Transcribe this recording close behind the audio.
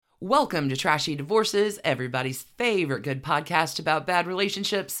Welcome to Trashy Divorces, everybody's favorite good podcast about bad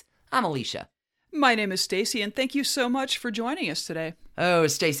relationships. I'm Alicia. My name is Stacy, and thank you so much for joining us today. Oh,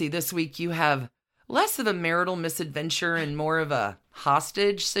 Stacy, this week you have less of a marital misadventure and more of a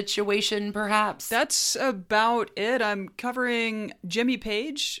hostage situation, perhaps? That's about it. I'm covering Jimmy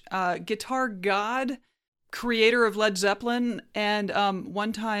Page, guitar god, creator of Led Zeppelin, and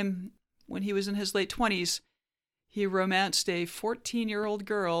one time when he was in his late 20s, he romanced a 14-year-old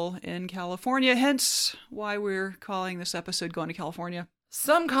girl in California, hence why we're calling this episode Going to California.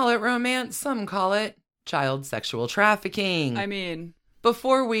 Some call it romance, some call it child sexual trafficking. I mean...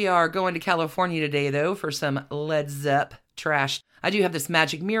 Before we are going to California today, though, for some Led Zepp trash, I do have this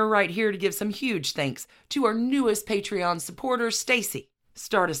magic mirror right here to give some huge thanks to our newest Patreon supporter, Stacy.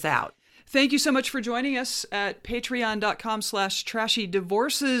 Start us out. Thank you so much for joining us at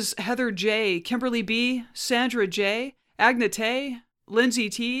patreon.com/trashydivorces. Heather J., Kimberly B., Sandra J., Agnete, Lindsay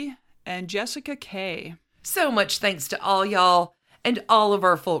T., and Jessica K. So much thanks to all y'all and all of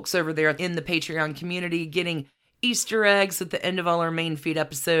our folks over there in the Patreon community getting Easter eggs at the end of all our main feed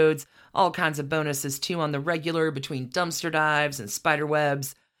episodes, all kinds of bonuses too on the regular between dumpster dives and spider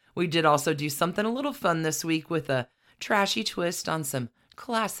webs. We did also do something a little fun this week with a trashy twist on some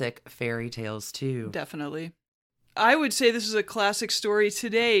classic fairy tales too. Definitely. I would say this is a classic story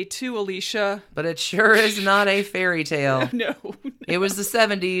today too, Alicia. But it sure is not a fairy tale. No. It was the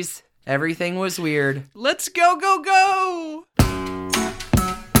 70s. Everything was weird. Let's go, go, go!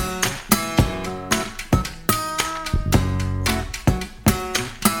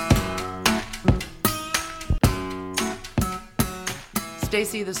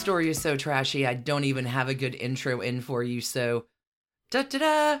 Stacy, the story is so trashy, I don't even have a good intro in for you, so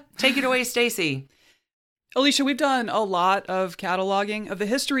da-da-da! Take it away, Stacy. Alicia, we've done a lot of cataloging of the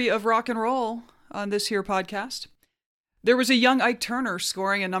history of rock and roll on this here podcast. There was a young Ike Turner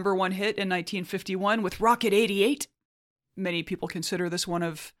scoring a number one hit in 1951 with Rocket 88. Many people consider this one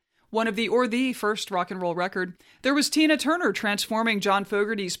of the first rock and roll record. There was Tina Turner transforming John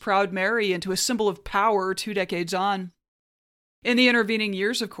Fogerty's Proud Mary into a symbol of power 2 decades on. In the intervening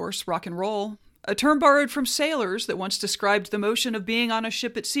years, of course, rock and roll, a term borrowed from sailors that once described the motion of being on a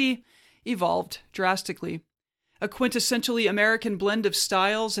ship at sea, evolved drastically. A quintessentially American blend of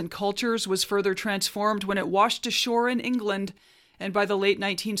styles and cultures was further transformed when it washed ashore in England, and by the late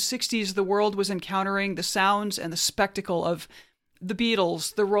 1960s, the world was encountering the sounds and the spectacle of the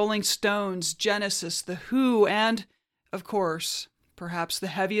Beatles, the Rolling Stones, Genesis, The Who, and, of course, perhaps the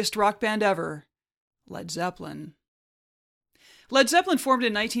heaviest rock band ever, Led Zeppelin. Led Zeppelin formed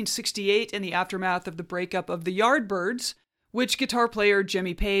in 1968 in the aftermath of the breakup of the Yardbirds, which guitar player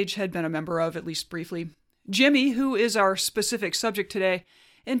Jimmy Page had been a member of, at least briefly. Jimmy, who is our specific subject today,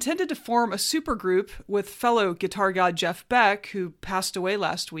 intended to form a supergroup with fellow guitar god Jeff Beck, who passed away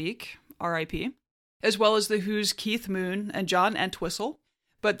last week, R.I.P., as well as The Who's Keith Moon and John Entwistle,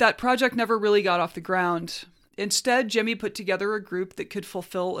 but that project never really got off the ground. Instead, Jimmy put together a group that could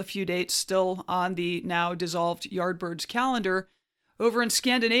fulfill a few dates still on the now dissolved Yardbirds calendar over in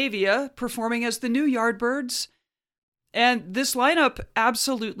Scandinavia, performing as the new Yardbirds. And this lineup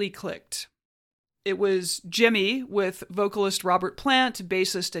absolutely clicked. It was Jimmy with vocalist Robert Plant,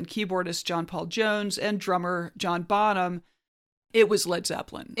 bassist and keyboardist John Paul Jones, and drummer John Bonham. It was Led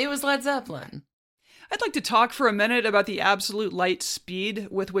Zeppelin. It was Led Zeppelin. I'd like to talk for a minute about the absolute light speed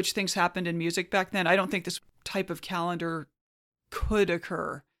with which things happened in music back then. I don't think this type of calendar could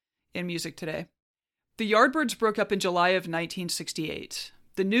occur in music today. The Yardbirds broke up in July of 1968.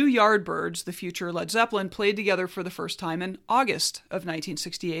 The new Yardbirds, the future Led Zeppelin, played together for the first time in August of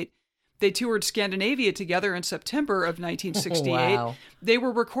 1968. They toured Scandinavia together in September of 1968. Wow. They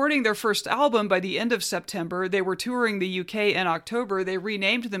were recording their first album by the end of September. They were touring the UK in October. They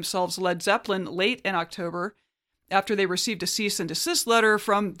renamed themselves Led Zeppelin late in October after they received a cease and desist letter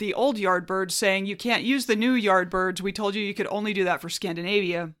from the old Yardbirds saying, "You can't use the new Yardbirds. We told you could only do that for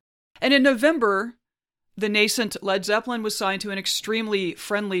Scandinavia." And in November, the nascent Led Zeppelin was signed to an extremely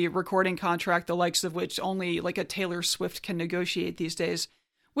friendly recording contract, the likes of which only like a Taylor Swift can negotiate these days,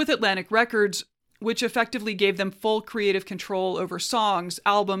 with Atlantic Records, which effectively gave them full creative control over songs,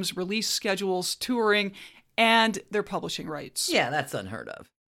 albums, release schedules, touring, and their publishing rights. Yeah, that's unheard of.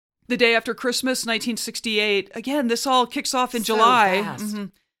 The day after Christmas, 1968, again, this all kicks off in So July. fast.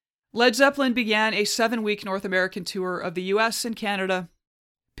 Led Zeppelin began a 7-week North American tour of the US and Canada,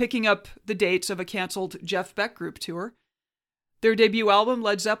 picking up the dates of a canceled Jeff Beck group tour. Their debut album,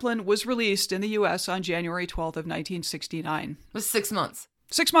 Led Zeppelin, was released in the US on January 12th of 1969. It was 6 months.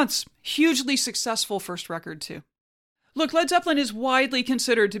 6 months. Hugely successful first record, too. Look, Led Zeppelin is widely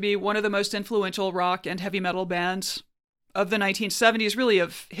considered to be one of the most influential rock and heavy metal bands of the 1970s, really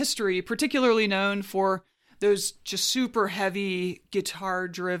of history, particularly known for those just super heavy guitar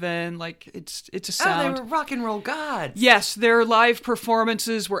driven, like it's a sound. Oh, they were rock and roll gods. Yes, their live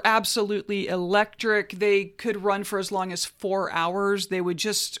performances were absolutely electric. They could run for as long as 4 hours. They would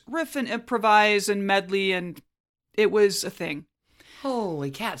just riff and improvise and medley, and it was a thing.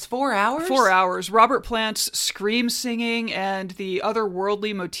 Holy cats, 4 hours? 4 hours. Robert Plant's scream singing and the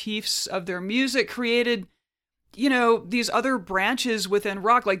otherworldly motifs of their music created, these other branches within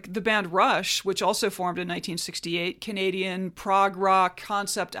rock, like the band Rush, which also formed in 1968, Canadian prog rock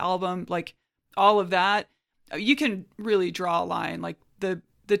concept album, like all of that. You can really draw a line. Like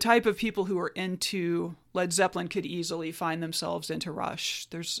the type of people who are into Led Zeppelin could easily find themselves into Rush.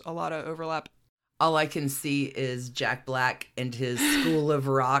 There's a lot of overlap. All I can see is Jack Black and his School of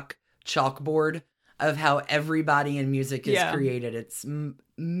Rock chalkboard of how everybody in music is created. It's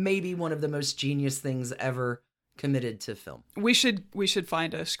maybe one of the most genius things ever committed to film. We should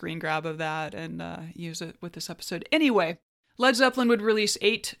find a screen grab of that and use it with this episode. Anyway, Led Zeppelin would release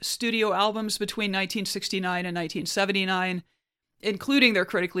 8 studio albums between 1969 and 1979, including their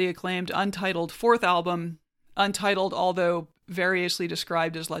critically acclaimed untitled 4th album, untitled although variously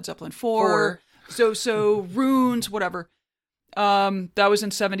described as Led Zeppelin 4. So Runes, whatever. That was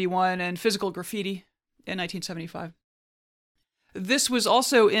in 71, and Physical Graffiti in 1975. This was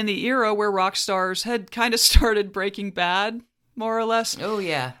also in the era where rock stars had kind of started Breaking Bad, more or less. Oh,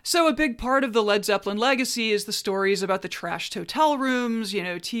 yeah. So a big part of the Led Zeppelin legacy is the stories about the trashed hotel rooms,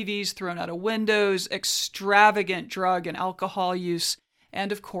 TVs thrown out of windows, extravagant drug and alcohol use,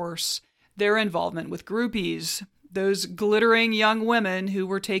 and of course, their involvement with groupies, those glittering young women who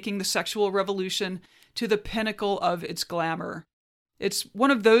were taking the sexual revolution to the pinnacle of its glamour. It's one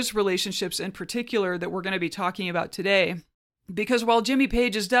of those relationships in particular that we're going to be talking about today. Because while Jimmy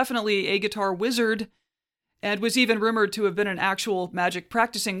Page is definitely a guitar wizard, and was even rumored to have been an actual magic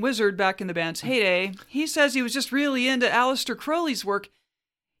practicing wizard back in the band's heyday, he says he was just really into Aleister Crowley's work.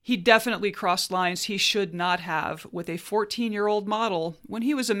 He definitely crossed lines he should not have with a 14-year-old model when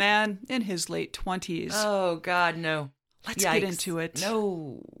he was a man in his late 20s. Oh, God, no. Let's get into it.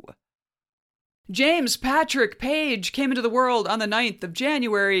 No. James Patrick Page came into the world on the 9th of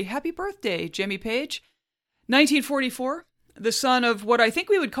January. Happy birthday, Jimmy Page. 1944. The son of what I think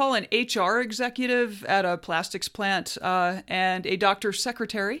we would call an HR executive at a plastics plant and a doctor's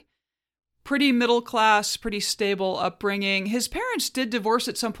secretary. Pretty middle class, pretty stable upbringing. His parents did divorce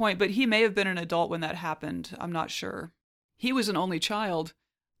at some point, but he may have been an adult when that happened. I'm not sure. He was an only child.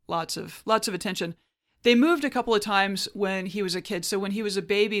 Lots of attention. They moved a couple of times when he was a kid. So when he was a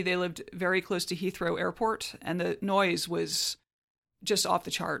baby, they lived very close to Heathrow Airport, and the noise was just off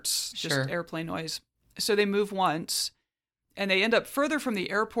the charts, just airplane noise. So they moved once. And they end up further from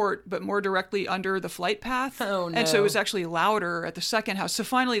the airport, but more directly under the flight path. Oh, no. And so it was actually louder at the second house. So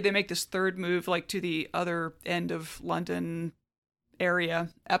finally they make this third move, like to the other end of London area,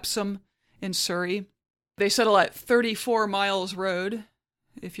 Epsom in Surrey. They settle at 34 Miles Road.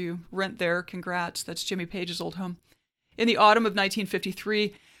 If you rent there, congrats. That's Jimmy Page's old home. In the autumn of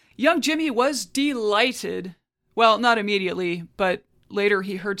 1953, young Jimmy was delighted. Well, not immediately, but later,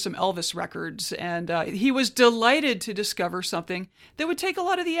 he heard some Elvis records, and he was delighted to discover something that would take a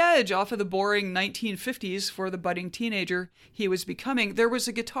lot of the edge off of the boring 1950s for the budding teenager he was becoming. There was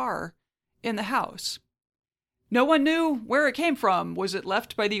a guitar in the house. No one knew where it came from. Was it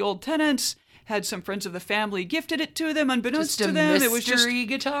left by the old tenants? Had some friends of the family gifted it to them unbeknownst to them? It was just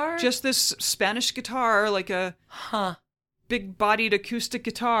guitar? Just this Spanish guitar, like a big-bodied acoustic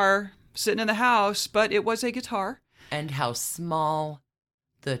guitar sitting in the house, but it was a guitar. And how small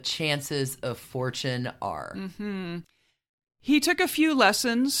the chances of fortune are. Mm-hmm. He took a few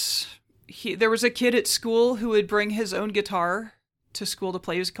lessons. There was a kid at school who would bring his own guitar to school to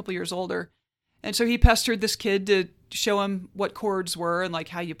play. He was a couple years older. And so he pestered this kid to show him what chords were and like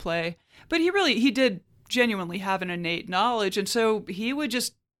how you play. But he did genuinely have an innate knowledge. And so he would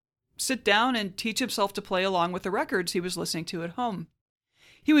just sit down and teach himself to play along with the records he was listening to at home.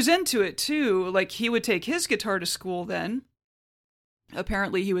 He was into it, too. Like, he would take his guitar to school then.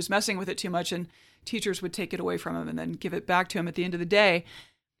 Apparently, he was messing with it too much, and teachers would take it away from him and then give it back to him at the end of the day.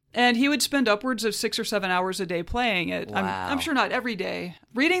 And he would spend upwards of 6 or 7 hours a day playing it. Wow. I'm sure not every day.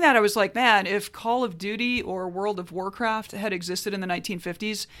 Reading that, I was like, man, if Call of Duty or World of Warcraft had existed in the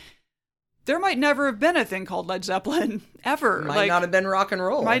 1950s, there might never have been a thing called Led Zeppelin, ever. Might not have been rock and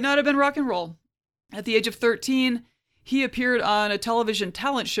roll. Might not have been rock and roll. At the age of 13... he appeared on a television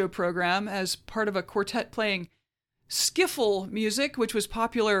talent show program as part of a quartet playing skiffle music, which was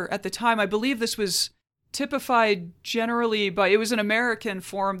popular at the time. I believe this was typified generally by, it was an American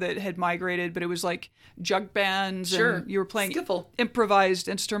form that had migrated, but it was like jug bands. Sure. And you were playing skiffle. Improvised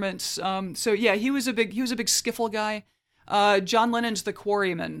instruments. So yeah, he was a big skiffle guy. John Lennon's The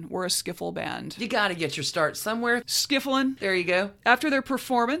Quarrymen were a skiffle band. You got to get your start somewhere. Skifflin'. There you go. After their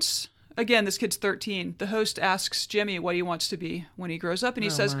performance, again, this kid's 13, the host asks Jimmy what he wants to be when he grows up, and he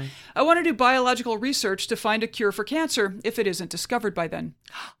says, I want to do biological research to find a cure for cancer if it isn't discovered by then.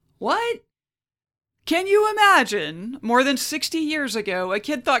 What? Can you imagine, more than 60 years ago, a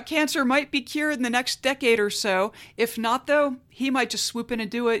kid thought cancer might be cured in the next decade or so? If not, though, he might just swoop in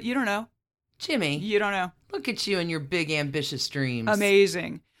and do it. You don't know. Jimmy. You don't know. Look at you and your big ambitious dreams.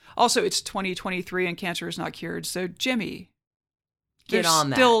 Amazing. Also, it's 2023 and cancer is not cured, so Jimmy, get on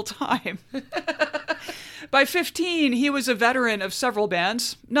that. There's still time. By 15, he was a veteran of several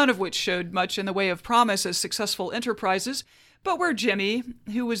bands, none of which showed much in the way of promise as successful enterprises, but where Jimmy,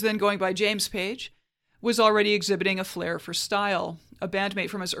 who was then going by James Page, was already exhibiting a flair for style. A bandmate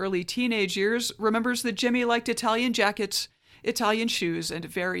from his early teenage years remembers that Jimmy liked Italian jackets, Italian shoes, and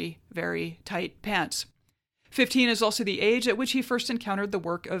very, very tight pants. 15 is also the age at which he first encountered the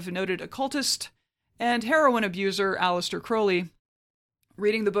work of noted occultist and heroin abuser Aleister Crowley.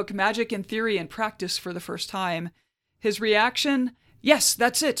 Reading the book Magic in Theory and Practice for the first time, his reaction, yes,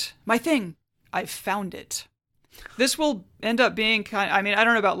 that's it, my thing, I've found it. This will end up being I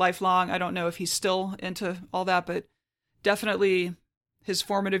don't know about lifelong, I don't know if he's still into all that, but definitely his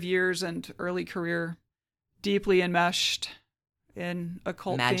formative years and early career deeply enmeshed in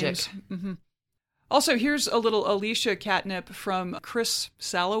occult magic. themes. Mm-hmm. Also, here's a little Alicia catnip from Chris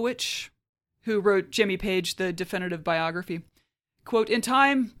Salowich, who wrote Jimmy Page, the definitive biography. Quote, in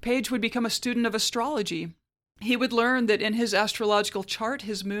time, Page would become a student of astrology. He would learn that in his astrological chart,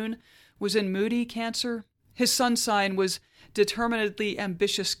 his moon was in moody Cancer, his sun sign was determinedly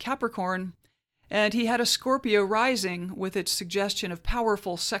ambitious Capricorn, and he had a Scorpio rising with its suggestion of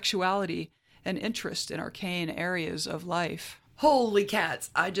powerful sexuality and interest in arcane areas of life. Holy cats.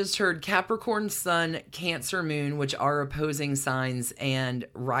 I just heard Capricorn Sun, Cancer Moon, which are opposing signs, and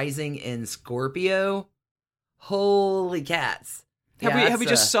rising in Scorpio. Holy cats. Have we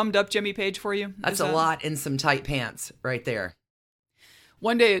just summed up Jimmy Page for you? That's a lot in some tight pants right there.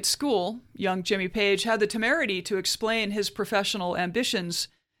 One day at school, young Jimmy Page had the temerity to explain his professional ambitions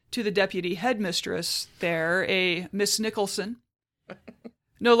to the deputy headmistress there, a Miss Nicholson.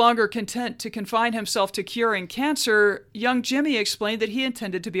 No longer content to confine himself to curing cancer, young Jimmy explained that he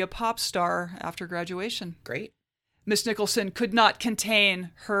intended to be a pop star after graduation. Great. Miss Nicholson could not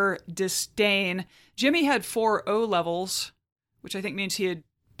contain her disdain. Jimmy had 4 O levels, which I think means he had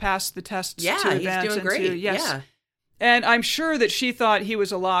passed the tests to advance. He's doing great. Yes. Yeah. And I'm sure that she thought he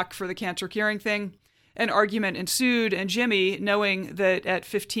was a lock for the cancer curing thing. An argument ensued, and Jimmy, knowing that at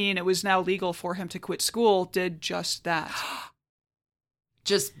 15 it was now legal for him to quit school, did just that.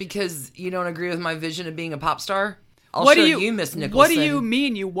 Just because you don't agree with my vision of being a pop star? I'll show you, Miss Nicholson. What do you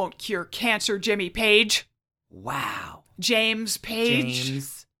mean you won't cure cancer, Jimmy Page? Wow. James Page.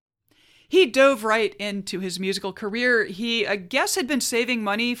 James. He dove right into his musical career. He, I guess, had been saving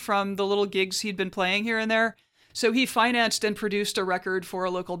money from the little gigs he'd been playing here and there. So he financed and produced a record for a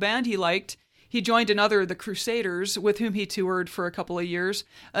local band he liked. He joined another, the Crusaders, with whom he toured for a couple of years,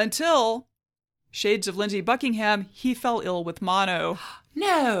 until, shades of Lindsey Buckingham, he fell ill with mono.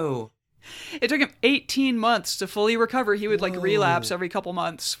 No. It took him 18 months to fully recover. He would relapse every couple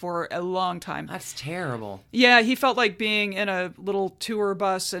months for a long time. That's terrible. Yeah, he felt like being in a little tour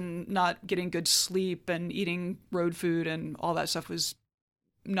bus and not getting good sleep and eating road food and all that stuff was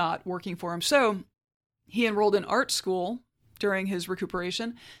not working for him. So he enrolled in art school during his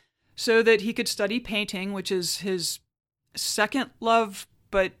recuperation so that he could study painting, which is his second love,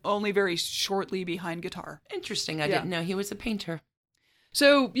 but only very shortly behind guitar. Interesting. I didn't know he was a painter.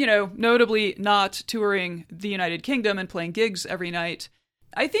 So, notably not touring the United Kingdom and playing gigs every night.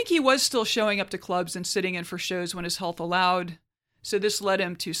 I think he was still showing up to clubs and sitting in for shows when his health allowed. So this led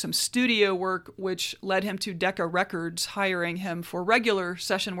him to some studio work, which led him to Decca Records, hiring him for regular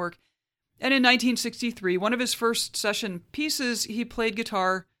session work. And in 1963, one of his first session pieces, he played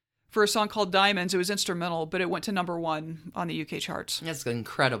guitar for a song called Diamonds. It was instrumental, but it went to #1 on the UK charts. That's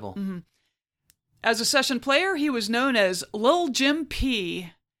incredible. Mm-hmm. As a session player, he was known as Lil Jim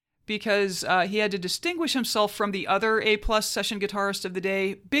P because he had to distinguish himself from the other A-plus session guitarist of the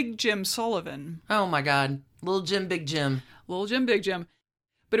day, Big Jim Sullivan. Oh my God. Lil Jim, Big Jim. Lil Jim, Big Jim.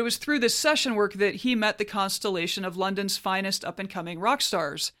 But it was through this session work that he met the constellation of London's finest up-and-coming rock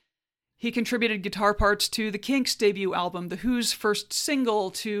stars. He contributed guitar parts to the Kinks' debut album, The Who's first single,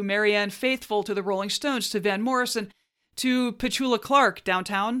 to Marianne Faithfull, to the Rolling Stones, to Van Morrison, to Petula Clark,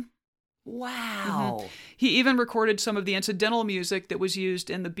 Downtown. Wow. He even recorded some of the incidental music that was used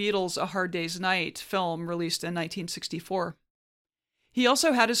in the Beatles' A Hard Day's Night film released in 1964. He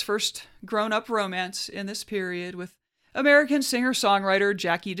also had his first grown-up romance in this period with American singer-songwriter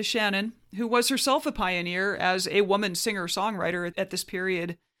Jackie DeShannon, who was herself a pioneer as a woman singer-songwriter at this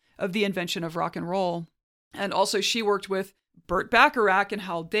period of the invention of rock and roll. And also she worked with Burt Bacharach and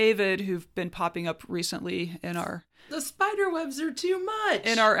Hal David, who've been popping up recently in our... The spider webs are too much.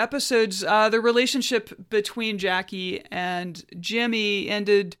 In our episodes, the relationship between Jackie and Jimmy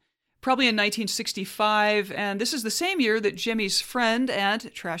ended probably in 1965, and this is the same year that Jimmy's friend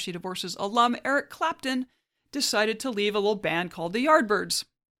and Trashy Divorces alum Eric Clapton decided to leave a little band called the Yardbirds.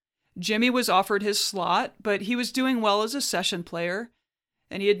 Jimmy was offered his slot, but he was doing well as a session player,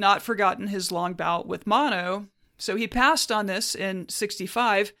 and he had not forgotten his long bout with mono, so he passed on this in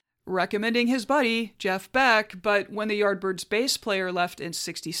 65, recommending his buddy, Jeff Beck, but when the Yardbirds bass player left in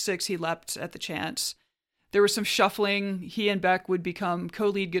 66, he leapt at the chance. There was some shuffling. He and Beck would become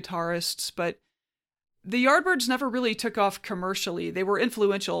co-lead guitarists, but the Yardbirds never really took off commercially. They were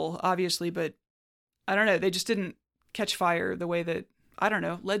influential, obviously, but I don't know, they just didn't catch fire the way that, I don't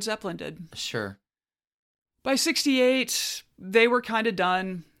know, Led Zeppelin did. Sure. By 68, they were kind of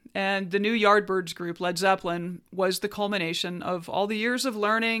done, and the new Yardbirds group, Led Zeppelin, was the culmination of all the years of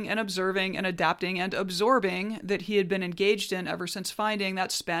learning and observing and adapting and absorbing that he had been engaged in ever since finding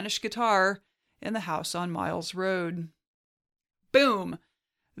that Spanish guitar in the house on Miles Road. Boom!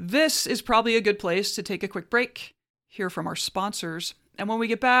 This is probably a good place to take a quick break, hear from our sponsors, and when we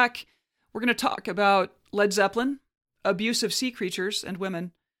get back, we're going to talk about Led Zeppelin, abuse of sea creatures and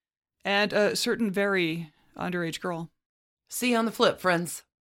women, and a certain very underage girl. See you on the flip, friends.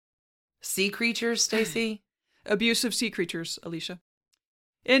 Sea creatures, Stacy? Abuse of sea creatures, Alicia.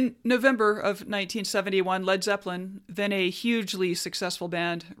 In November of 1971, Led Zeppelin, then a hugely successful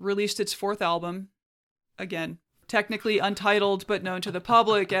band, released its fourth album, again, technically untitled but known to the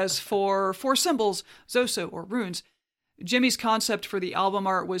public as Four Symbols, Zoso, or Runes. Jimmy's concept for the album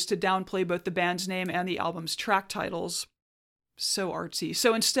art was to downplay both the band's name and the album's track titles. So artsy.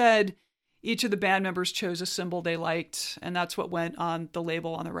 So instead, each of the band members chose a symbol they liked, and that's what went on the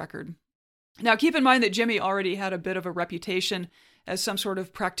label on the record. Now, keep in mind that Jimmy already had a bit of a reputation as some sort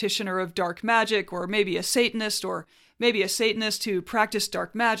of practitioner of dark magic, or maybe a Satanist who practiced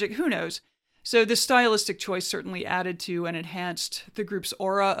dark magic, who knows? So this stylistic choice certainly added to and enhanced the group's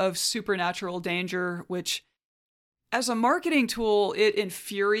aura of supernatural danger, which, as a marketing tool, it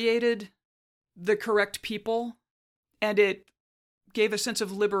infuriated the correct people, and it gave a sense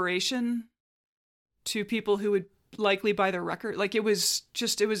of liberation to people who would likely buy their record. Like, it was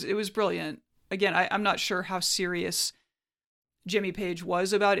brilliant. Again, I'm not sure how serious Jimmy Page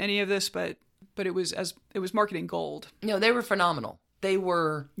was about any of this, but it was marketing gold. No, they were phenomenal. They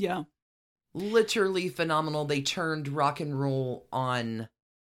were literally phenomenal. They turned rock and roll on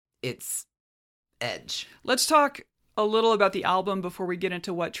its edge. Let's talk a little about the album before we get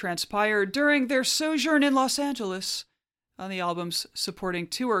into what transpired during their sojourn in Los Angeles on the album's supporting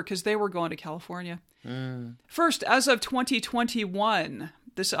tour, because they were going to California. First, as of 2021,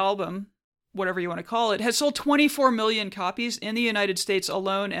 this album, whatever you want to call it, has sold 24 million copies in the United States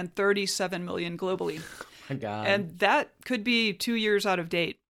alone and 37 million globally. Oh my God. And that could be 2 years out of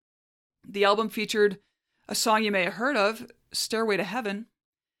date. The album featured a song you may have heard of, Stairway to Heaven.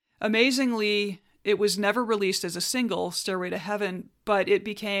 Amazingly, it was never released as a single, Stairway to Heaven, but it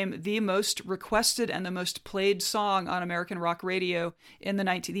became the most requested and the most played song on American rock radio in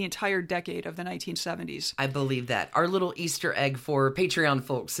the entire decade of the 1970s. I believe that. Our little Easter egg for Patreon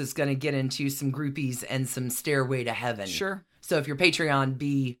folks is going to get into some groupies and some Stairway to Heaven. Sure. So if you're Patreon,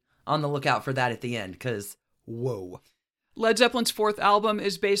 be on the lookout for that at the end, because whoa. Led Zeppelin's fourth album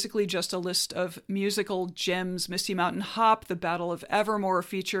is basically just a list of musical gems. Misty Mountain Hop, The Battle of Evermore,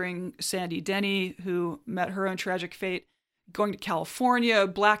 featuring Sandy Denny, who met her own tragic fate going to California,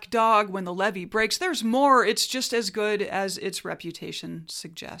 Black Dog, When the Levee Breaks. There's more. It's just as good as its reputation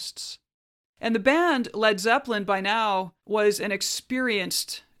suggests. And the band, Led Zeppelin, by now was an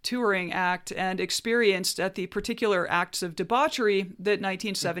experienced touring act and experienced at the particular acts of debauchery that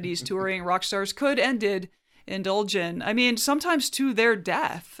 1970s touring rock stars could and did indulge in. I mean, sometimes to their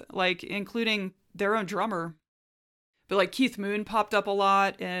death, like including their own drummer. But like Keith Moon popped up a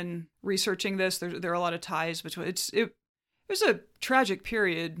lot in researching this. There are a lot of ties between it was a tragic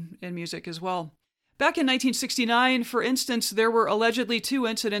period in music as well. Back in 1969, for instance, there were allegedly 2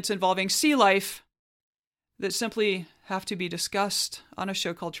 incidents involving sea life that simply have to be discussed on a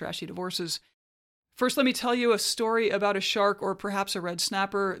show called Trashy Divorces. First, let me tell you a story about a shark, or perhaps a red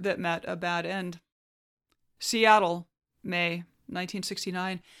snapper, that met a bad end. Seattle, May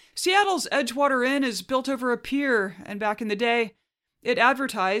 1969. Seattle's Edgewater Inn is built over a pier, and back in the day, it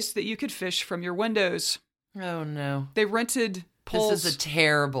advertised that you could fish from your windows. Oh, no. They rented poles. This is a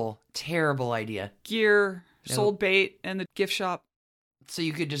terrible, terrible idea. Gear, sold bait in the gift shop. So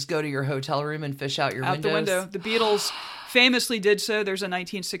you could just go to your hotel room and fish out your windows? Out the window. The Beatles famously did so. There's a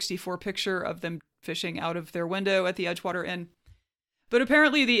 1964 picture of them fishing out of their window at the Edgewater Inn. But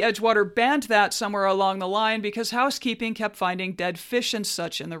apparently the Edgewater banned that somewhere along the line because housekeeping kept finding dead fish and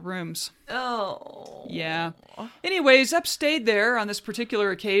such in the rooms. Oh. Yeah. Anyways, Zepp stayed there on this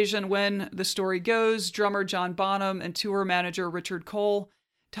particular occasion when, the story goes, drummer John Bonham and tour manager Richard Cole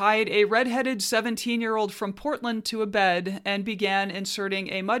tied a red-headed 17-year-old from Portland to a bed and began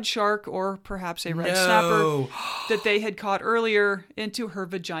inserting a mud shark, or perhaps a red snapper, that they had caught earlier into her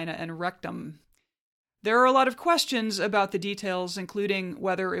vagina and rectum. There are a lot of questions about the details, including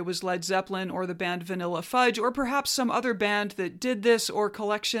whether it was Led Zeppelin or the band Vanilla Fudge, or perhaps some other band that did this, or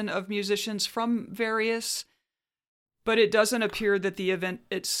collection of musicians from various. But it doesn't appear that the event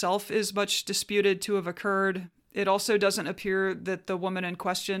itself is much disputed to have occurred. It also doesn't appear that the woman in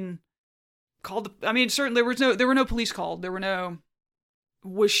question called. Certainly there were no police called. There were no.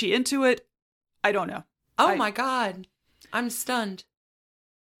 Was she into it? I don't know. Oh my God, I'm stunned.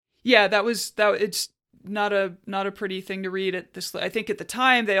 Yeah, it's not a pretty thing to read at this. I think at the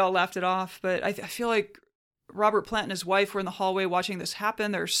time they all laughed it off, but I feel like Robert Plant and his wife were in the hallway watching this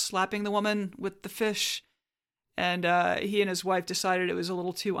happen. They're slapping the woman with the fish. And he and his wife decided it was a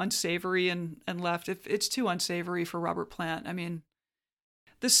little too unsavory and left. If it's too unsavory for Robert Plant. I mean,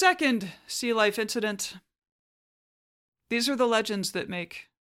 the second sea life incident, these are the legends that make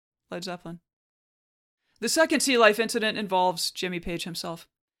Led Zeppelin. The second sea life incident involves Jimmy Page himself.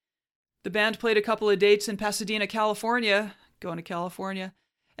 The band played a couple of dates in Pasadena, California, going to California,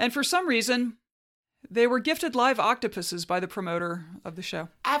 and for some reason, they were gifted live octopuses by the promoter of the show.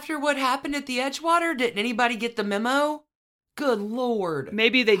 After what happened at the Edgewater, didn't anybody get the memo? Good Lord.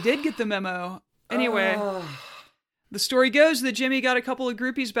 Maybe they did get the memo. Anyway, the story goes that Jimmy got a couple of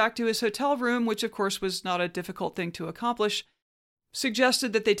groupies back to his hotel room, which of course was not a difficult thing to accomplish,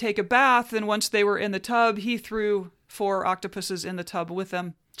 suggested that they take a bath, and once they were in the tub, he threw 4 octopuses in the tub with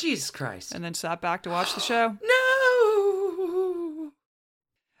them. Jesus Christ. And then sat back to watch the show. No!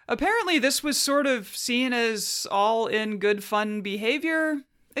 Apparently this was sort of seen as all in good fun behavior.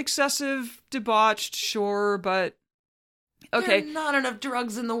 Excessive, debauched, sure, but okay. There are not enough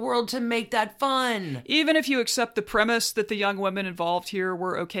drugs in the world to make that fun. Even if you accept the premise that the young women involved here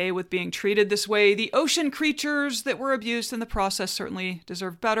were okay with being treated this way, the ocean creatures that were abused in the process certainly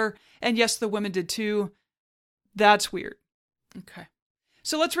deserve better. And yes, the women did too. That's weird. Okay.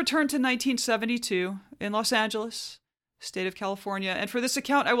 So let's return to 1972 in Los Angeles, state of California. And for this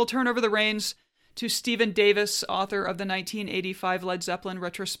account, I will turn over the reins to Stephen Davis, author of the 1985 Led Zeppelin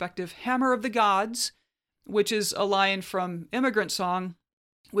retrospective Hammer of the Gods, which is a line from Immigrant Song,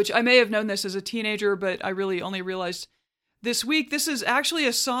 which I may have known this as a teenager, but I really only realized this week. This is actually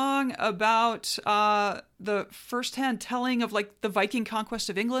a song about the first-hand telling of like the Viking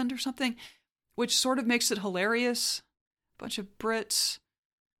conquest of England or something, which sort of makes it hilarious. Bunch of Brits.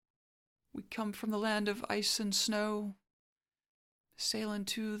 We come from the land of ice and snow, sailing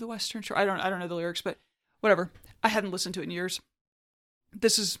to the western shore. I don't know the lyrics, but whatever. I hadn't listened to it in years.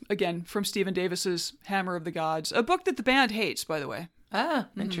 This is, again, from Stephen Davis's Hammer of the Gods, a book that the band hates, by the way. Ah,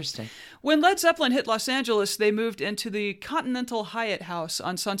 interesting. When Led Zeppelin hit Los Angeles, they moved into the Continental Hyatt House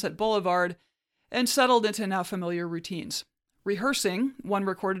on Sunset Boulevard and settled into now familiar routines. Rehearsing, one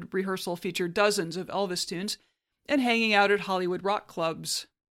recorded rehearsal featured dozens of Elvis tunes, and hanging out at Hollywood rock clubs.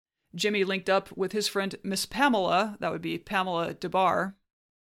 Jimmy linked up with his friend Miss Pamela, that would be Pamela DeBar,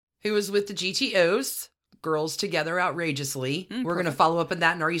 who was with the GTOs, Girls Together Outrageously. We're going to follow up on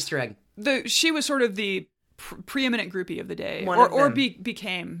that in our Easter egg. She was sort of the preeminent groupie of the day,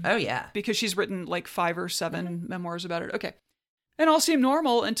 became. Oh, yeah. Because she's written like 5 or 7 memoirs about it. Okay. And all seemed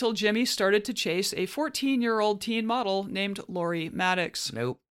normal until Jimmy started to chase a 14-year-old teen model named Lori Maddox.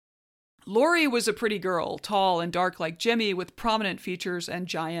 Nope. Lori was a pretty girl, tall and dark like Jimmy, with prominent features and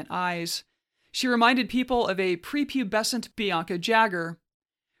giant eyes. She reminded people of a prepubescent Bianca Jagger.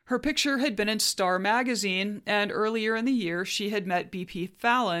 Her picture had been in Star magazine, and earlier in the year she had met B.P.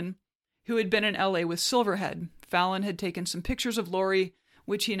 Fallon, who had been in L.A. with Silverhead. Fallon had taken some pictures of Lori,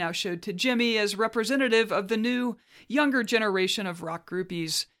 which he now showed to Jimmy as representative of the new, younger generation of rock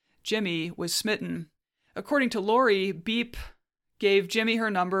groupies. Jimmy was smitten. According to Lori, Beep gave Jimmy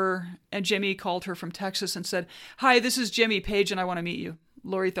her number, and Jimmy called her from Texas and said, "Hi, this is Jimmy Page, and I want to meet you."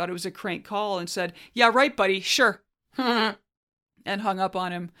 Lori thought it was a crank call and said, "Yeah, right, buddy, sure." And hung up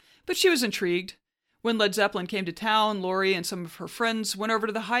on him. But she was intrigued. When Led Zeppelin came to town, Lori and some of her friends went over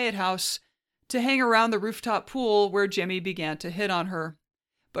to the Hyatt House to hang around the rooftop pool where Jimmy began to hit on her.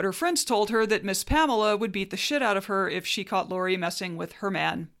 But her friends told her that Miss Pamela would beat the shit out of her if she caught Lori messing with her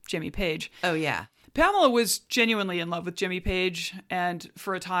man, Jimmy Page. Oh, yeah. Pamela was genuinely in love with Jimmy Page, and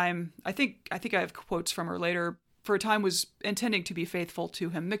for a time, I think I have quotes from her later, for a time was intending to be faithful to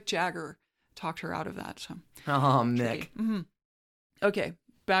him. Mick Jagger talked her out of that. So. Oh, Mick. Mm-hmm. Okay,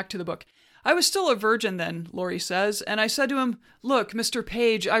 back to the book. I was still a virgin then, Lori says, and I said to him, "Look, Mr.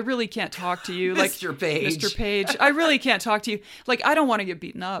 Page, I really can't talk to you." Mr. Page. Mr. Page, I really can't talk to you. I don't want to get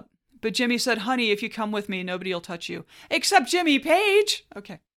beaten up. But Jimmy said, "Honey, if you come with me, nobody will touch you. Except Jimmy Page."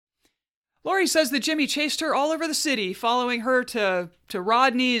 Okay. Lori says that Jimmy chased her all over the city, following her to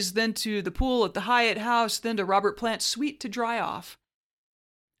Rodney's, then to the pool at the Hyatt House, then to Robert Plant's suite to dry off.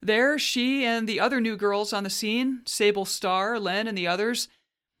 There, she and the other new girls on the scene, Sable Starr, Len, and the others,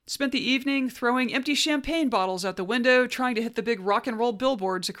 spent the evening throwing empty champagne bottles out the window, trying to hit the big rock and roll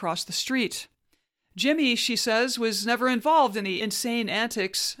billboards across the street. Jimmy, she says, was never involved in the insane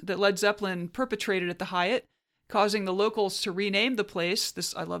antics that Led Zeppelin perpetrated at the Hyatt, causing the locals to rename the place,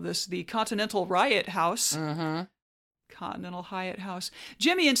 I love this, the Continental Riot House. Mm-hmm. Continental Hyatt House.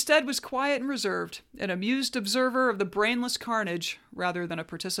 Jimmy instead was quiet and reserved, an amused observer of the brainless carnage rather than a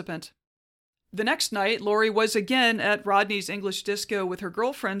participant. The next night, Lori was again at Rodney's English disco with her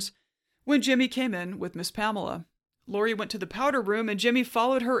girlfriends when Jimmy came in with Miss Pamela. Lori went to the powder room and Jimmy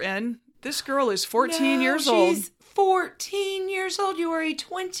followed her in. This girl is 14 years old. She's 14 years old. You are a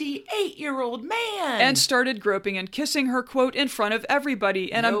 28-year-old man. And started groping and kissing her, quote, in front of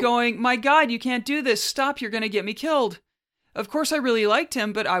everybody. And Nope. I'm going, "My God, you can't do this. Stop, you're going to get me killed." Of course, I really liked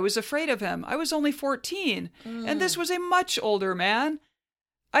him, but I was afraid of him. I was only 14, and this was a much older man.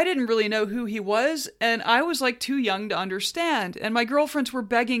 I didn't really know who he was, and I was too young to understand. And my girlfriends were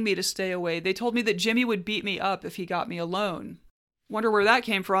begging me to stay away. They told me that Jimmy would beat me up if he got me alone. Wonder where that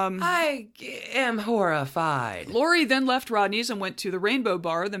came from. I am horrified. Lori then left Rodney's and went to the Rainbow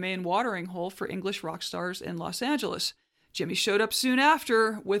Bar, the main watering hole for English rock stars in Los Angeles. Jimmy showed up soon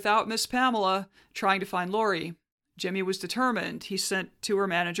after, without Miss Pamela, trying to find Lori. Jimmy was determined. He sent tour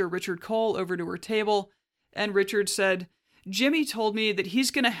manager Richard Cole over to her table, and Richard said, "Jimmy told me that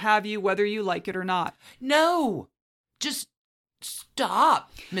he's going to have you whether you like it or not." No. Just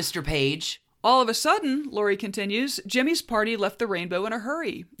stop, Mr. Page. All of a sudden, Lori continues, Jimmy's party left the Rainbow in a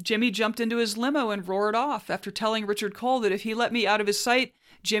hurry. Jimmy jumped into his limo and roared off after telling Richard Cole that if he let me out of his sight,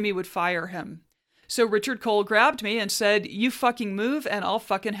 Jimmy would fire him. So Richard Cole grabbed me and said, "You fucking move and I'll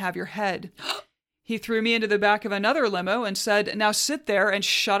fucking have your head." He threw me into the back of another limo and said, "Now sit there and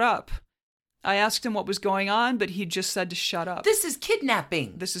shut up." I asked him what was going on, but he just said to shut up. This is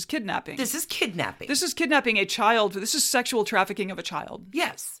kidnapping. This is kidnapping. This is kidnapping. This is kidnapping a child. This is sexual trafficking of a child.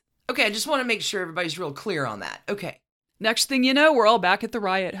 Yes. Okay, I just want to make sure everybody's real clear on that. Okay. Next thing you know, we're all back at the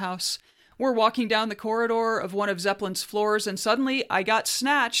Riot House. We're walking down the corridor of one of Zeppelin's floors, and suddenly I got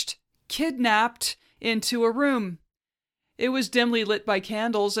snatched, kidnapped, into a room. It was dimly lit by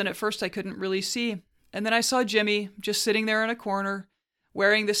candles, and at first I couldn't really see. And then I saw Jimmy just sitting there in a corner,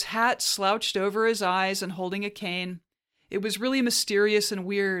 wearing this hat slouched over his eyes and holding a cane. It was really mysterious and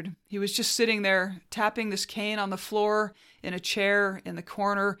weird. He was just sitting there, tapping this cane on the floor, in a chair, in the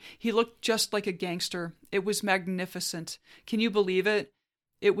corner. He looked just like a gangster. It was magnificent. Can you believe it?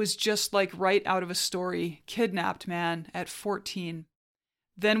 It was just like right out of a story. Kidnapped man at 14.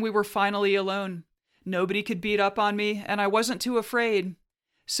 Then we were finally alone. Nobody could beat up on me, and I wasn't too afraid.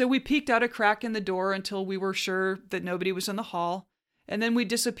 So we peeked out a crack in the door until we were sure that nobody was in the hall, and then we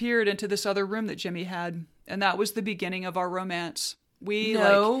disappeared into this other room that Jimmy had, and that was the beginning of our romance. We,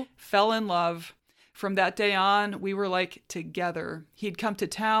 fell in love. From that day on, we were, together. He'd come to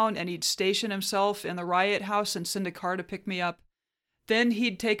town, and he'd station himself in the Riot House and send a car to pick me up. Then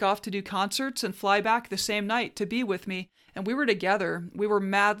he'd take off to do concerts and fly back the same night to be with me, and we were together. We were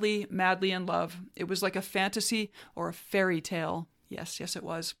madly, madly in love. It was like a fantasy or a fairy tale. Yes, it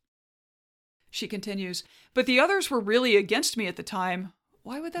was. She continues, but the others were really against me at the time.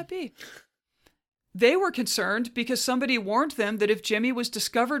 Why would that be? They were concerned because somebody warned them that if Jimmy was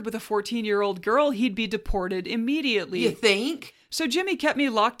discovered with a 14-year-old girl, he'd be deported immediately. You think? So Jimmy kept me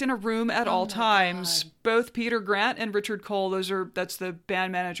locked in a room at all times. God. Both Peter Grant and Richard Cole, that's the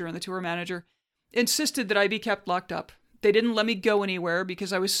band manager and the tour manager, insisted that I be kept locked up. They didn't let me go anywhere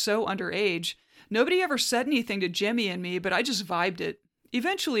because I was so underage. Nobody ever said anything to Jimmy and me, but I just vibed it.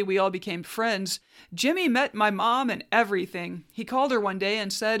 Eventually, we all became friends. Jimmy met my mom and everything. He called her one day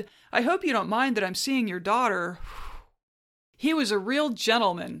and said, "I hope you don't mind that I'm seeing your daughter." He was a real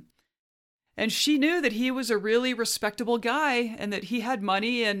gentleman. And she knew that he was a really respectable guy and that he had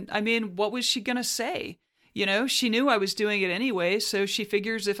money. And I mean, what was she going to say? You know, she knew I was doing it anyway. So she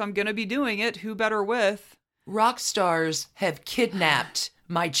figures if I'm going to be doing it, who better with? Rock stars have kidnapped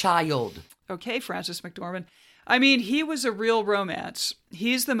my child. Okay, Frances McDormand. I mean, he was a real romance.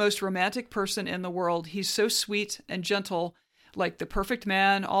 He's the most romantic person in the world. He's so sweet and gentle, like the perfect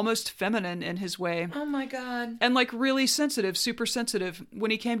man, almost feminine in his way. Oh my God. And like really sensitive, super sensitive.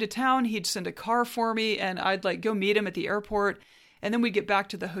 When he came to town, he'd send a car for me and I'd like go meet him at the airport. And then we'd get back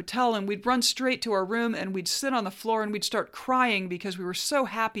to the hotel and we'd run straight to our room and we'd sit on the floor and we'd start crying because we were so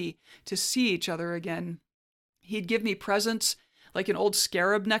happy to see each other again. He'd give me presents, like an old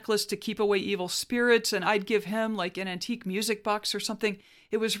scarab necklace to keep away evil spirits, and I'd give him like an antique music box or something.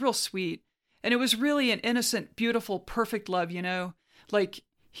 It was real sweet. And it was really an innocent, beautiful, perfect love, you know? Like,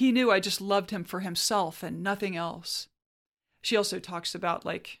 he knew I just loved him for himself and nothing else. She also talks about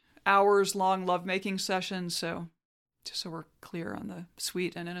like hours-long lovemaking sessions, so just so we're clear on the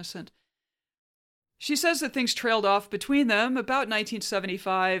sweet and innocent. She says that things trailed off between them about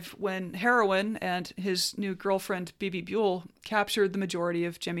 1975 when heroin and his new girlfriend, Bebe Buell, captured the majority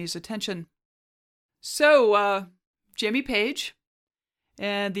of Jimmy's attention. So, Jimmy Page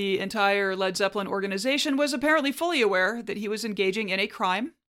and the entire Led Zeppelin organization was apparently fully aware that he was engaging in a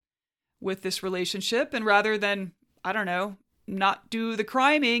crime with this relationship, and rather than, I don't know, not do the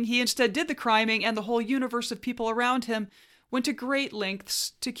criming, he instead did the criming, and the whole universe of people around him went to great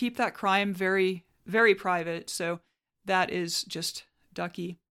lengths to keep that crime very, very private. So that is just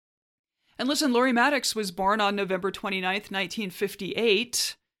ducky. And listen, Laurie Maddox was born on November 29th,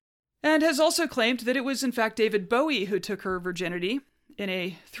 1958, and has also claimed that it was in fact David Bowie who took her virginity in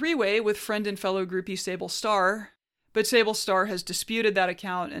a three-way with friend and fellow groupie Sable Starr. But Sable Starr has disputed that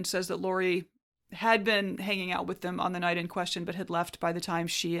account and says that Laurie had been hanging out with them on the night in question, but had left by the time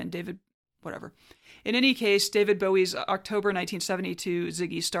she and David, whatever. In any case, David Bowie's October 1972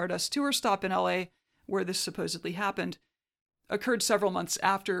 Ziggy Stardust tour stop in LA, where this supposedly happened, occurred several months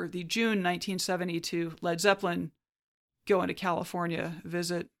after the June 1972 Led Zeppelin going to California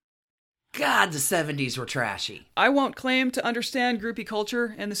visit. God, the 70s were trashy. I won't claim to understand groupie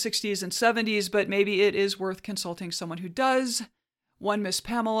culture in the 60s and 70s, but maybe it is worth consulting someone who does. One Miss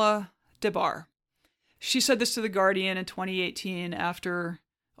Pamela DeBar. She said this to The Guardian in 2018 after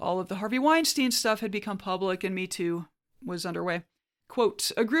all of the Harvey Weinstein stuff had become public and Me Too was underway.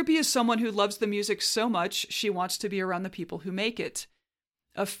 Quote, "A groupie is someone who loves the music so much she wants to be around the people who make it.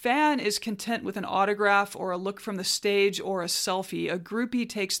 A fan is content with an autograph or a look from the stage or a selfie. A groupie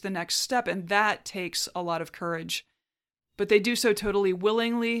takes the next step, and that takes a lot of courage. But they do so totally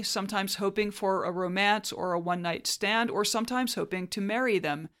willingly, sometimes hoping for a romance or a one-night stand, or sometimes hoping to marry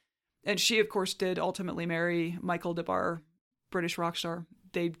them." And she, of course, did ultimately marry Michael DeBar, British rock star.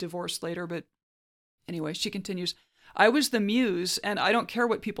 They divorced later, but anyway, she continues, "I was the muse, and I don't care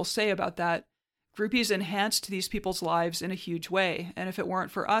what people say about that. Groupies enhanced these people's lives in a huge way, and if it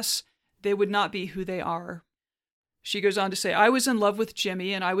weren't for us, they would not be who they are." She goes on to say, "I was in love with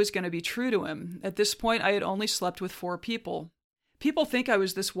Jimmy, and I was going to be true to him. At this point, I had only slept with 4 people. People think I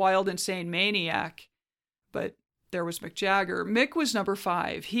was this wild, insane maniac, but there was Mick Jagger. Mick was number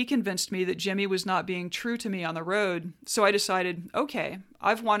 5. He convinced me that Jimmy was not being true to me on the road. So I decided, okay,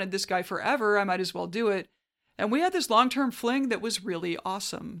 I've wanted this guy forever. I might as well do it. And we had this long-term fling that was really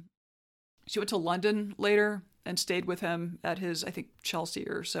awesome." She went to London later and stayed with him at his, I think, Chelsea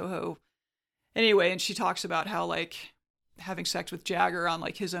or Soho. Anyway, and she talks about how, like, having sex with Jagger on,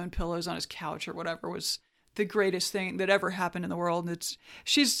 like, his own pillows on his couch or whatever was the greatest thing that ever happened in the world.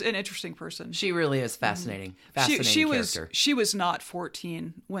 She's an interesting person. She really is fascinating. Fascinating character. She was not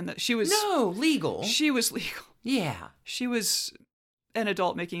 14 when she was... No, legal. She was legal. Yeah. She was an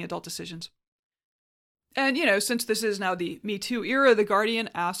adult making adult decisions. And, you know, since this is now the Me Too era, The Guardian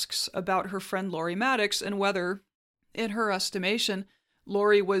asks about her friend Laurie Maddox and whether, in her estimation,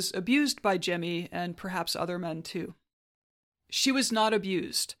 Laurie was abused by Jimmy and perhaps other men too. She was not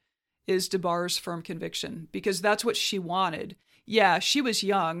abused, is DeBar's firm conviction, because that's what she wanted. Yeah, she was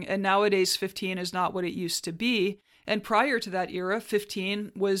young, and nowadays 15 is not what it used to be, and prior to that era,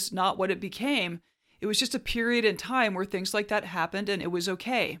 15 was not what it became. It was just a period in time where things like that happened, and it was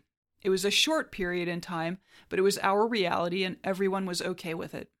okay. It was a short period in time, but it was our reality, and everyone was okay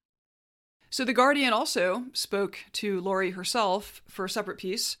with it. So The Guardian also spoke to Laurie herself for a separate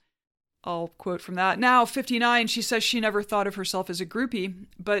piece. I'll quote from that. "Now, 59, she says she never thought of herself as a groupie,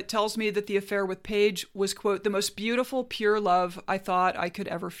 but tells me that the affair with Page was, quote, the most beautiful, pure love I thought I could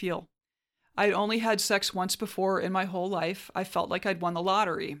ever feel. I'd only had sex once before in my whole life. I felt like I'd won the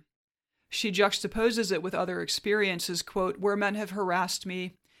lottery." She juxtaposes it with other experiences, quote, "where men have harassed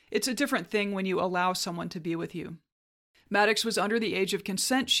me, It's a different thing when you allow someone to be with you. Maddox was under the age of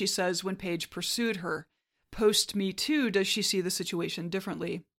consent, she says, when Page pursued her. Post Me Too, does she see the situation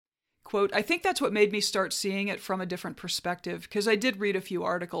differently? Quote, I think that's what made me start seeing it from a different perspective, because I did read a few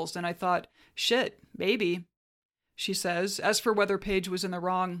articles and I thought, shit, maybe. She says, as for whether Page was in the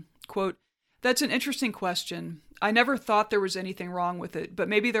wrong, quote, that's an interesting question. I never thought there was anything wrong with it, but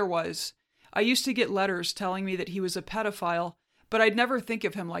maybe there was. I used to get letters telling me that he was a pedophile, but I'd never think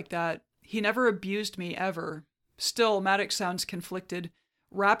of him like that. He never abused me, ever. Still, Maddox sounds conflicted.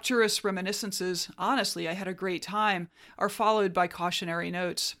 Rapturous reminiscences, honestly, I had a great time, are followed by cautionary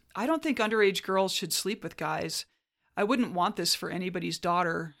notes. I don't think underage girls should sleep with guys. I wouldn't want this for anybody's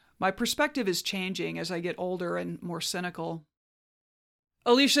daughter. My perspective is changing as I get older and more cynical.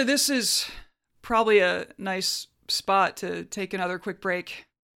 Alicia, this is probably a nice spot to take another quick break.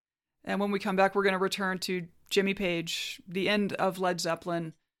 And when we come back, we're going to return to Jimmy Page, the end of Led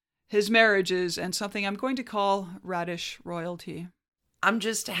Zeppelin, his marriages, and something I'm going to call radish royalty. I'm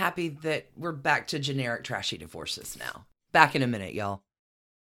just happy that we're back to generic trashy divorces now. Back in a minute, y'all.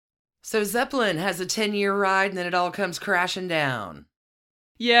 So Zeppelin has a 10-year ride and then it all comes crashing down.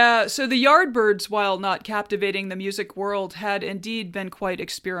 Yeah, so the Yardbirds, while not captivating the music world, had indeed been quite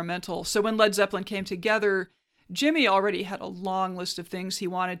experimental. So when Led Zeppelin came together, Jimmy already had a long list of things he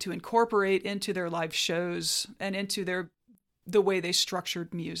wanted to incorporate into their live shows and into the way they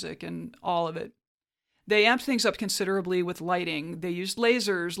structured music and all of it. They amped things up considerably with lighting. They used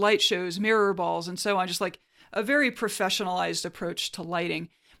lasers, light shows, mirror balls, and so on, just like a very professionalized approach to lighting.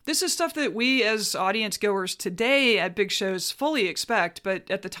 This is stuff that we as audience goers today at big shows fully expect, but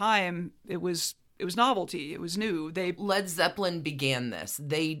at the time it was novelty. It was new. Led Zeppelin began this.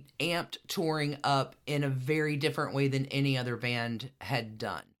 They amped touring up in a very different way than any other band had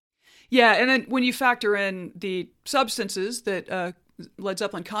done. Yeah, and then when you factor in the substances that a Led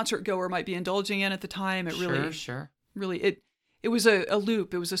Zeppelin concert goer might be indulging in at the time, it was a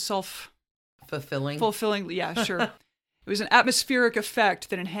loop. It was a fulfilling. Yeah, sure. It was an atmospheric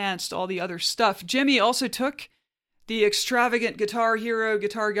effect that enhanced all the other stuff. Jimmy also took the extravagant guitar hero,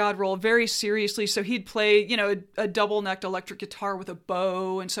 guitar god role very seriously. So he'd play, a double-necked electric guitar with a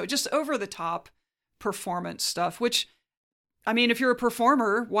bow. And so just over-the-top performance stuff, which, I mean, if you're a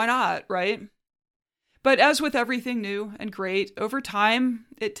performer, why not, right? But as with everything new and great, over time,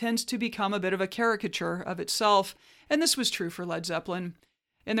 it tends to become a bit of a caricature of itself. And this was true for Led Zeppelin.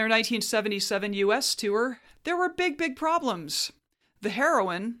 In their 1977 U.S. tour, there were big problems. The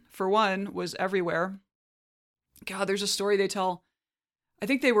heroin, for one, was everywhere. God, there's a story they tell. I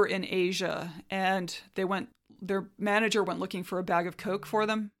think they were in Asia, and their manager went looking for a bag of Coke for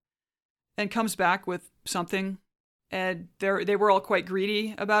them, and comes back with something. And they were all quite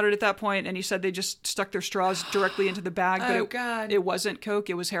greedy about it at that point, and he said they just stuck their straws directly into the bag, but it wasn't Coke,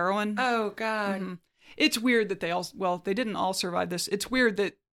 it was heroin. Oh, God. Mm-hmm. It's weird that they didn't all survive this. It's weird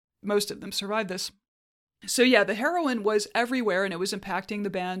that most of them survived this. So yeah, the heroin was everywhere, and it was impacting the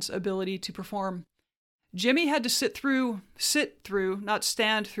band's ability to perform. Jimmy had to sit through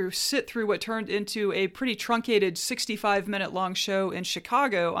what turned into a pretty truncated 65-minute long show in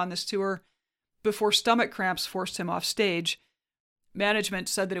Chicago on this tour before stomach cramps forced him off stage. Management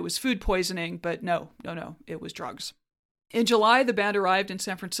said that it was food poisoning, but no, it was drugs. In July, the band arrived in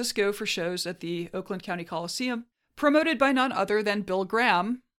San Francisco for shows at the Oakland County Coliseum, promoted by none other than Bill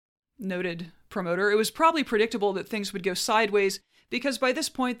Graham, noted promoter. It was probably predictable that things would go sideways because by this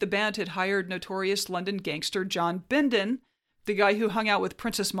point the band had hired notorious London gangster John Bindon, the guy who hung out with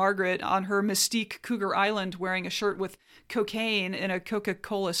Princess Margaret on her Mystique Cougar Island wearing a shirt with cocaine and a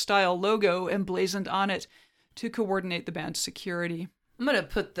Coca-Cola-style logo emblazoned on it to coordinate the band's security. I'm going to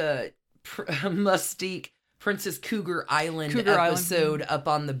put the Mystique Princess Cougar Island episode up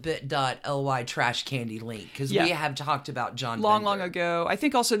on the bit.ly trash candy link because we have talked about John long Bender. Ago. I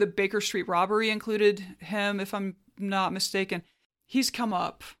think also the Baker Street robbery included him, if I'm not mistaken. He's come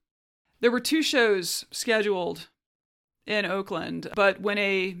up. There were 2 shows scheduled in Oakland, but when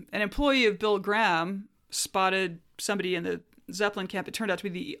an employee of Bill Graham spotted somebody in the Zeppelin camp, it turned out to be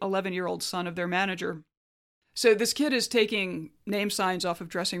the 11-year-old son of their manager. So this kid is taking name signs off of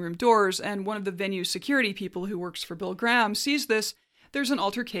dressing room doors, and one of the venue security people who works for Bill Graham sees this. There's an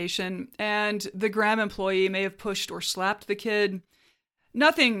altercation, and the Graham employee may have pushed or slapped the kid.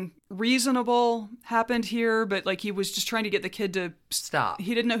 Nothing reasonable happened here, but like he was just trying to get the kid to stop.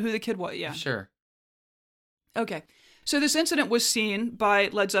 He didn't know who the kid was. Yeah. Sure. Okay. So this incident was seen by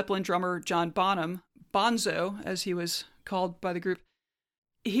Led Zeppelin drummer John Bonham, Bonzo, as he was called by the group.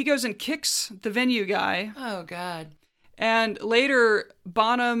 He goes and kicks the venue guy. Oh, God. And later,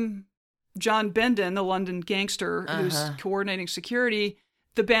 Bonham, John Bindon, the London gangster who's coordinating security,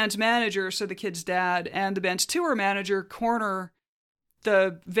 the band's manager, so the kid's dad, and the band's tour manager corner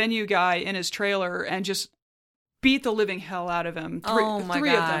the venue guy in his trailer and just beat the living hell out of him.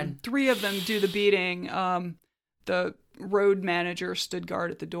 Three of them do the beating. The road manager stood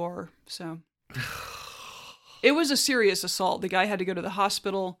guard at the door. So it was a serious assault. The guy had to go to the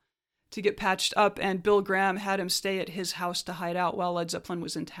hospital to get patched up, and Bill Graham had him stay at his house to hide out while Led Zeppelin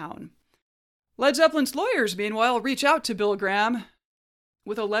was in town. Led Zeppelin's lawyers, meanwhile, reach out to Bill Graham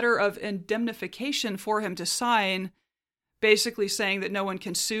with a letter of indemnification for him to sign, basically saying that no one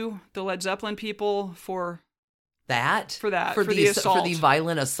can sue the Led Zeppelin people for the assault. For the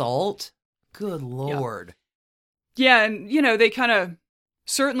violent assault? Good Lord. Yeah, and, they kind of,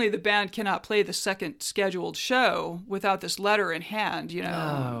 certainly the band cannot play the second scheduled show without this letter in hand,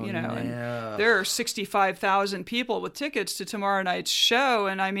 No. And there are 65,000 people with tickets to tomorrow night's show,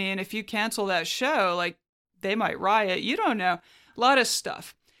 and I mean, if you cancel that show, like, they might riot. You don't know. A lot of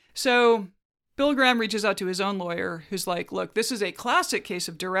stuff. So Bill Graham reaches out to his own lawyer, who's like, look, this is a classic case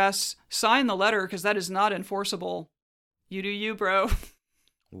of duress. Sign the letter, because that is not enforceable. You do you, bro.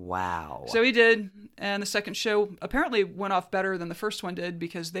 Wow. So he did, and the second show apparently went off better than the first one did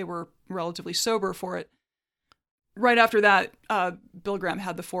because they were relatively sober for it. Right after that, Bill Graham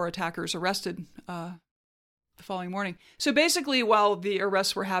had the 4 attackers arrested the following morning. So basically, while the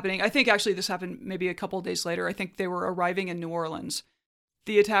arrests were happening, I think actually this happened maybe a couple of days later, I think they were arriving in New Orleans.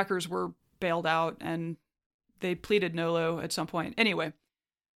 The attackers were bailed out, and they pleaded nolo at some point. Anyway,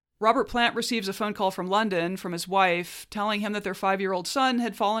 Robert Plant receives a phone call from London from his wife telling him that their 5-year-old son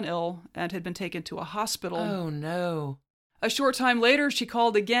had fallen ill and had been taken to a hospital. Oh, no. A short time later, she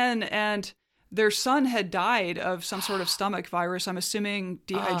called again, and their son had died of some sort of stomach virus. I'm assuming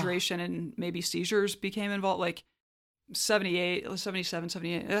dehydration and maybe seizures became involved, like 77,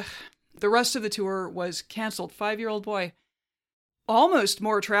 78. Ugh. The rest of the tour was canceled. 5-year-old boy. Almost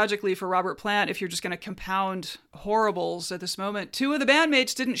more tragically for Robert Plant, if you're just going to compound horribles at this moment, 2 of the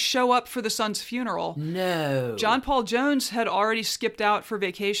bandmates didn't show up for the son's funeral. No. John Paul Jones had already skipped out for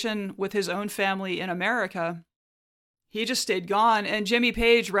vacation with his own family in America. He just stayed gone, and Jimmy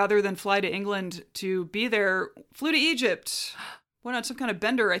Page, rather than fly to England to be there, flew to Egypt. Went on some kind of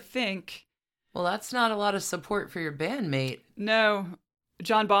bender, I think. Well, that's not a lot of support for your bandmate. No.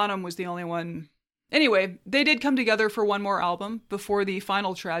 John Bonham was the only one. Anyway, they did come together for one more album before the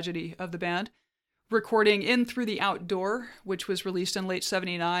final tragedy of the band, recording In Through the Outdoor, which was released in late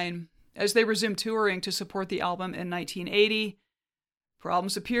 79. As they resumed touring to support the album in 1980,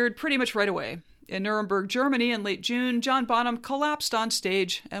 problems appeared pretty much right away. In Nuremberg, Germany, in late June, John Bonham collapsed on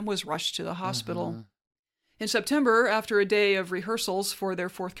stage and was rushed to the hospital. Mm-hmm. In September, after a day of rehearsals for their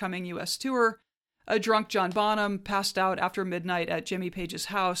forthcoming U.S. tour, a drunk John Bonham passed out after midnight at Jimmy Page's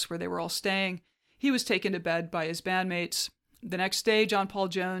house where they were all staying. He was taken to bed by his bandmates. The next day, John Paul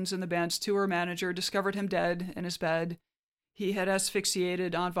Jones and the band's tour manager discovered him dead in his bed. He had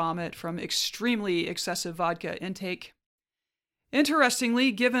asphyxiated on vomit from extremely excessive vodka intake.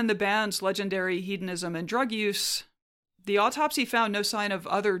 Interestingly, given the band's legendary hedonism and drug use, the autopsy found no sign of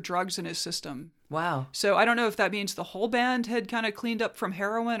other drugs in his system. Wow. So I don't know if that means the whole band had kind of cleaned up from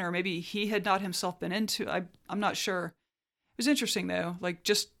heroin, or maybe he had not himself been into. I'm not sure. It was interesting, though. Like,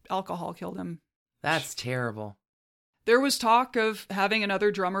 just alcohol killed him. That's terrible. There was talk of having another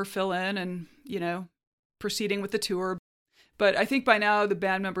drummer fill in and, proceeding with the tour. But I think by now the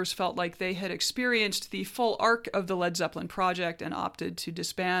band members felt like they had experienced the full arc of the Led Zeppelin project and opted to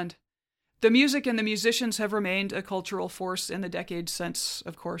disband. The music and the musicians have remained a cultural force in the decades since,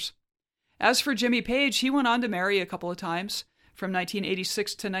 of course. As for Jimmy Page, he went on to marry a couple of times, from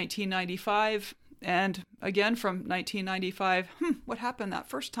 1986 to 1995. And again, from 1995, what happened that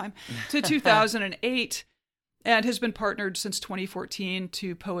first time, to 2008, and has been partnered since 2014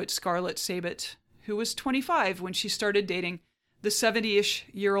 to poet Scarlett Sabet, who was 25 when she started dating the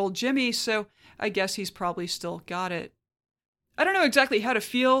 70-ish-year-old Jimmy, so I guess he's probably still got it. I don't know exactly how to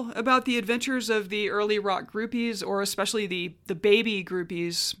feel about the adventures of the early rock groupies, or especially the baby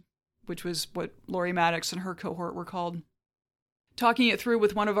groupies, which was what Laurie Maddox and her cohort were called. Talking it through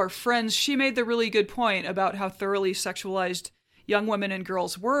with one of our friends, she made the really good point about how thoroughly sexualized young women and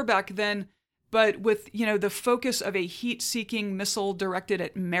girls were back then, but with, the focus of a heat-seeking missile directed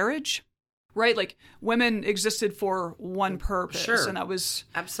at marriage, right? Like, women existed for one purpose, sure. And that was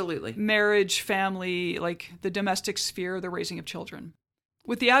absolutely marriage, family, like the domestic sphere, the raising of children.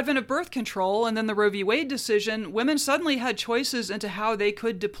 With the advent of birth control and then the Roe v. Wade decision, women suddenly had choices into how they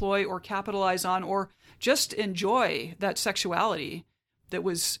could deploy or capitalize on or just enjoy that sexuality that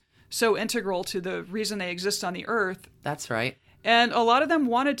was so integral to the reason they exist on the earth. That's right. And a lot of them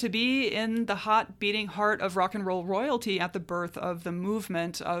wanted to be in the hot beating heart of rock and roll royalty at the birth of the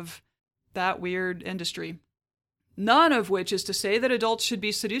movement of that weird industry. None of which is to say that adults should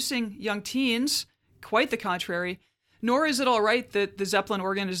be seducing young teens. Quite the contrary. Nor is it all right that the Zeppelin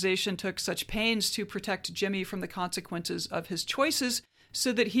organization took such pains to protect Jimmy from the consequences of his choices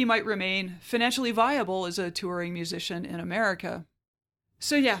so that he might remain financially viable as a touring musician in America.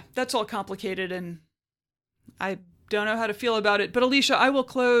 So yeah, that's all complicated, and I don't know how to feel about it. But Alicia, I will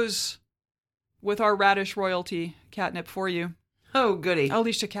close with our radish royalty catnip for you. Oh, goody.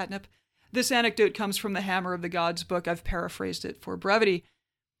 Alicia Catnip. This anecdote comes from the Hammer of the Gods book. I've paraphrased it for brevity.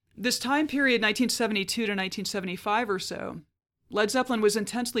 This time period, 1972 to 1975 or so, Led Zeppelin was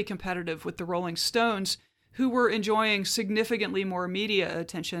intensely competitive with the Rolling Stones, who were enjoying significantly more media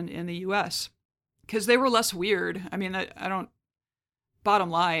attention in the U.S. because they were less weird. I mean, I don't... Bottom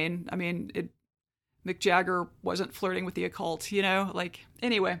line, I mean, Mick Jagger wasn't flirting with the occult, you know?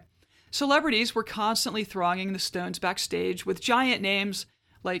 Anyway. Celebrities were constantly thronging the Stones backstage with giant names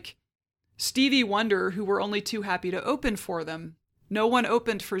like Stevie Wonder, who were only too happy to open for them. No one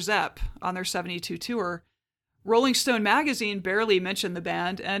opened for Zepp on their 72 tour. Rolling Stone magazine barely mentioned the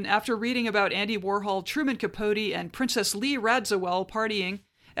band, and after reading about Andy Warhol, Truman Capote, and Princess Lee Radziwill partying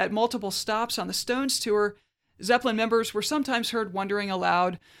at multiple stops on the Stones tour, Zeppelin members were sometimes heard wondering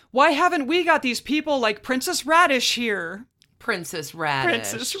aloud, why haven't we got these people like Princess Radish here? Princess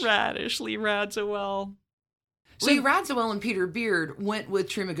Radish. Princess Radish, Lee Radziwill. Lee Radziwill and Peter Beard went with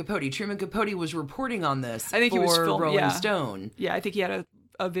Truman Capote. Truman Capote was reporting on this I think he was Rolling Stone. Yeah, I think he had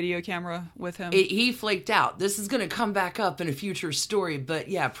a video camera with him. He flaked out. This is going to come back up in a future story, but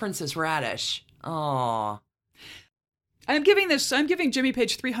yeah, Princess Radish. Aww. I'm giving Jimmy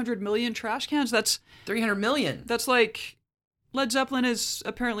Page 300 million trash cans. That's 300 million. That's like Led Zeppelin has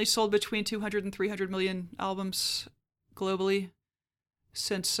apparently sold between 200 and 300 million albums globally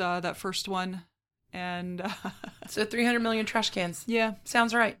since that first one. And so 300 million trash cans. Yeah.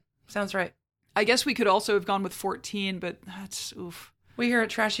 Sounds right. I guess we could also have gone with 14, but that's oof. We here at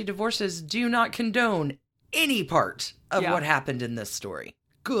Trashy Divorces do not condone any part of what happened in this story.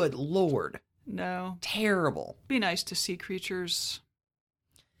 Good Lord. No. Terrible. Be nice to sea creatures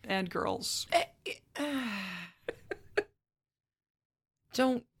and girls.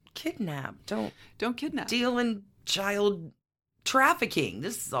 Don't kidnap. Don't kidnap. Deal in child trafficking.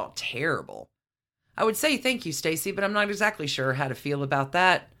 This is all terrible. I would say thank you, Stacy, but I'm not exactly sure how to feel about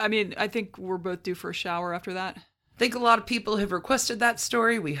that. I mean, I think we're both due for a shower after that. I think a lot of people have requested that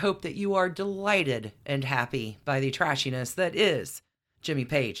story. We hope that you are delighted and happy by the trashiness that is Jimmy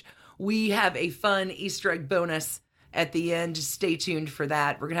Page. We have a fun Easter egg bonus at the end. Stay tuned for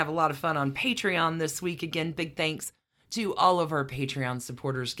that. We're going to have a lot of fun on Patreon this week. Again, big thanks to all of our Patreon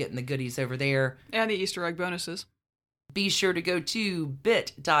supporters getting the goodies over there. And the Easter egg bonuses. Be sure to go to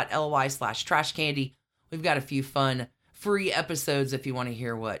bit.ly/trashcandy. We've got a few fun free episodes if you want to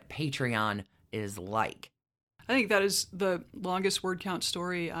hear what Patreon is like. I think that is the longest word count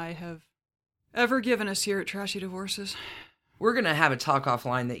story I have ever given us here at Trashy Divorces. We're going to have a talk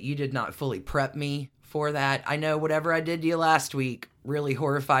offline that you did not fully prep me for that. I know whatever I did to you last week really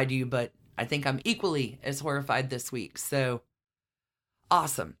horrified you, but I think I'm equally as horrified this week. So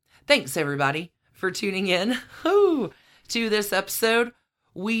awesome. Thanks, everybody, for tuning in to this episode.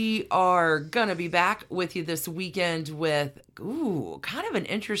 We are going to be back with you this weekend with, kind of an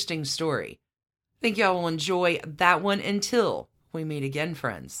interesting story. I think y'all will enjoy that one until we meet again,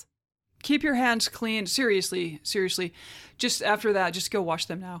 friends. Keep your hands clean. Seriously. Just after that, just go wash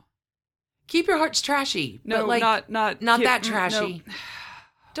them now. Keep your hearts trashy. No, but not that trashy. No.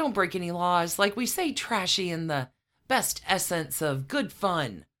 Don't break any laws. Like we say trashy in the best essence of good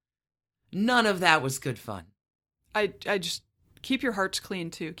fun. None of that was good fun. I just keep your hearts clean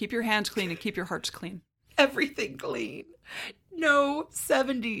too. Keep your hands clean and keep your hearts clean. Everything clean. No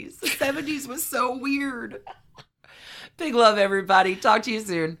 70s. The 70s was so weird. Big love, everybody. Talk to you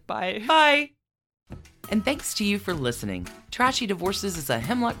soon. Bye. Bye. And thanks to you for listening. Trashy Divorces is a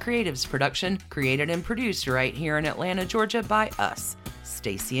Hemlock Creatives production, created and produced right here in Atlanta, Georgia by us,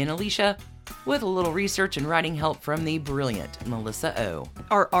 Stacy and Alicia, with a little research and writing help from the brilliant Melissa O.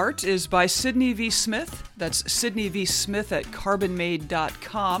 Our art is by Sydney V. Smith. That's Sydney V. Smith at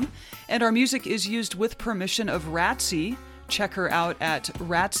carbonmade.com. And our music is used with permission of Ratsy. Check her out at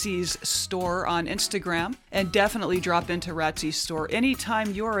Ratsy's store on Instagram, and definitely drop into Ratsy's store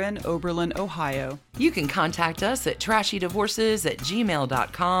anytime you're in Oberlin, Ohio. You can contact us at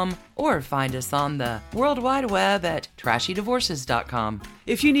trashydivorces@gmail.com or find us on the World Wide Web at trashydivorces.com.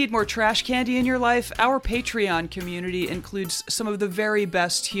 If you need more trash candy in your life, our Patreon community includes some of the very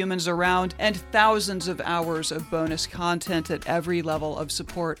best humans around and thousands of hours of bonus content at every level of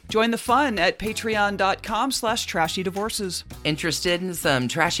support. Join the fun at patreon.com/trashydivorces. Interested in some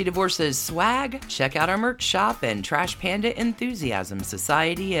Trashy Divorces swag? Check out our merch shop and Trash Panda Enthusiasm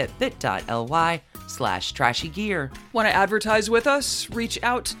Society at bit.ly/trashygear. Want to advertise with us? Reach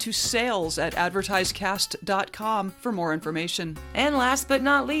out to sales@advertisecast.com for more information. And last but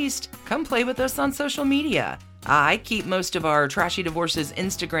not least, come play with us on social media. I keep most of our Trashy Divorces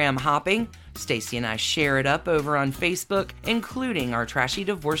Instagram hopping. Stacy and I share it up over on Facebook, including our Trashy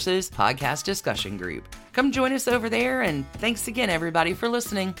Divorces podcast discussion group. Come join us over there, and thanks again, everybody, for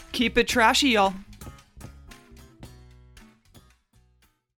listening. Keep it trashy, y'all.